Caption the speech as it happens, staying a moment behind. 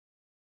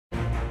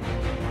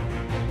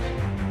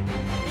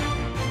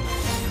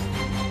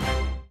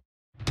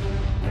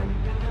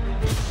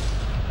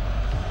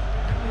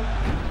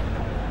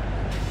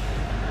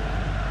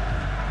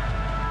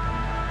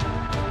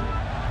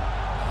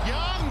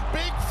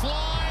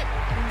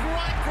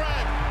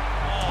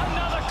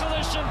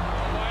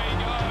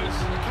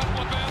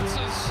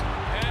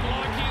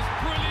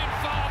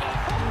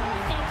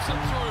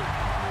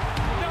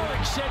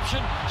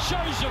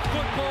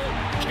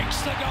ball,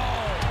 kicks the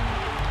goal.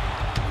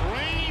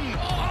 Green.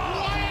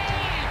 Oh,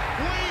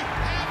 we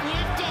have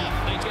liftoff.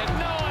 They get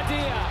no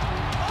idea.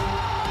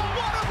 Oh,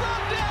 what a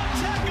run-down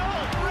tackle.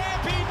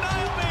 Rampy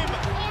nailed him.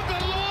 On the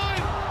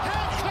line.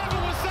 How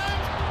clever was that?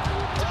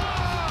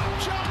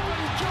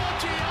 Jumping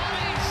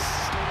Georgiades.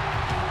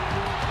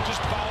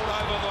 Just bowled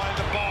over by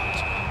the bond.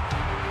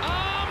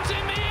 Arms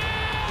in the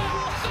air.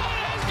 That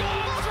has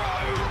gone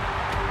through.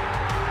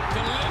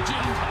 The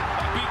legend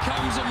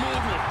becomes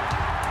immortal.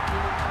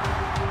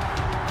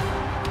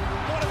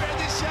 What about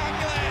this young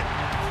lad?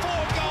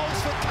 4 goals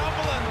for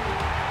Cumberland.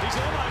 He's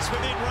almost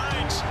within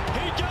range.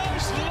 He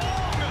goes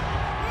long.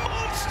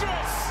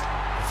 Monstrous.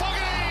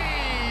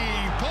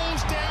 Fogarty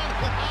pulls down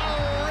a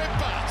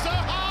ripper.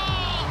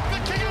 Zaha, the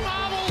king of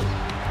marble.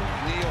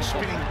 Neil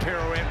spinning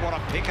pirouette, what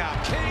a pickup.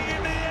 Key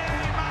in the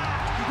air,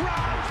 Mark.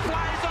 Rose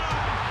plays on.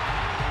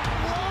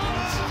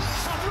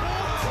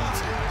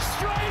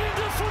 Straight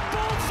into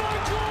football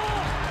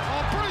folklore.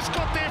 Oh, Bruce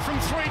got there from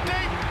 3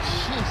 deep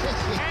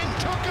and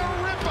took a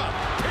ripper.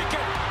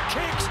 Pickett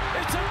kicks.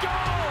 It's a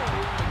goal.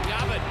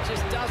 Gubbin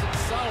just does it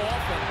so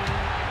often.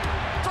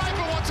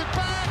 Draper wants it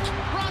back,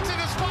 runs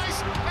into space,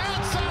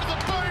 outside of the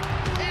boot.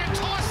 He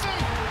enticed him.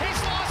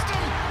 He's lost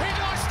him. He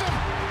lost him.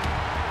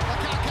 I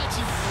can't catch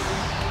him.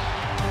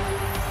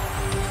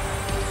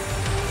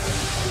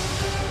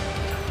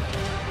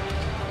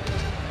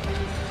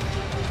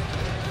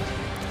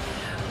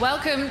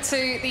 Welcome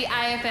to the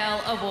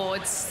AFL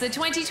Awards. The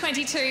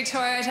 2022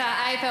 Toyota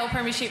AFL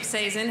Premiership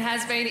season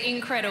has been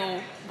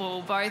incredible,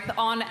 both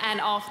on and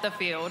off the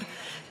field.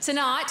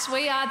 Tonight,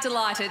 we are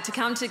delighted to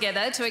come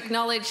together to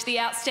acknowledge the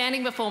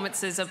outstanding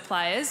performances of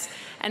players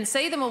and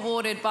see them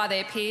awarded by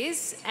their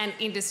peers and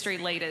industry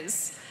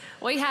leaders.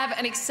 We have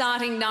an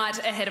exciting night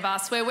ahead of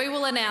us where we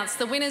will announce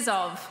the winners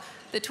of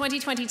the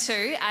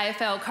 2022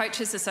 AFL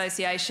Coaches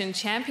Association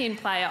Champion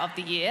Player of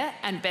the Year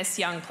and Best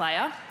Young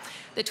Player,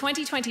 the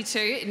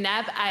 2022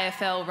 NAB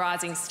AFL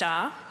Rising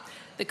Star,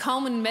 the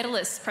Coleman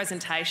Medalist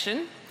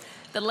presentation,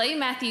 the Lee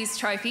Matthews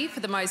Trophy for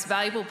the Most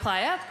Valuable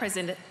Player,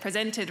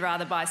 presented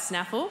by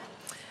Snaffle,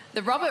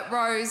 the Robert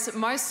Rose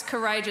Most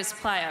Courageous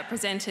Player,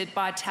 presented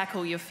by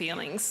Tackle Your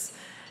Feelings,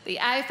 the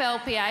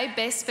AFLPA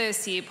Best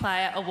First Year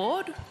Player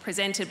Award,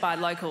 presented by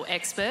Local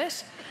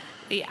Expert,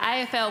 the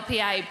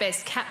AFLPA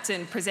Best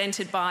Captain,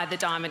 presented by the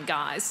Diamond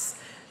Guys,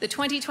 the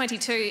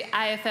 2022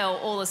 AFL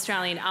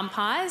All-Australian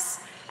Umpires,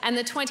 and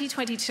the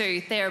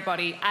 2022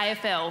 Therabody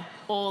AFL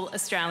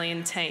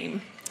All-Australian Team.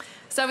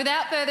 So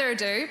without further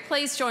ado,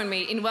 please join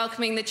me in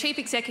welcoming the Chief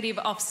Executive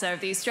Officer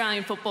of the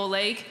Australian Football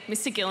League,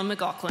 Mr. Gillon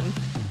McLachlan.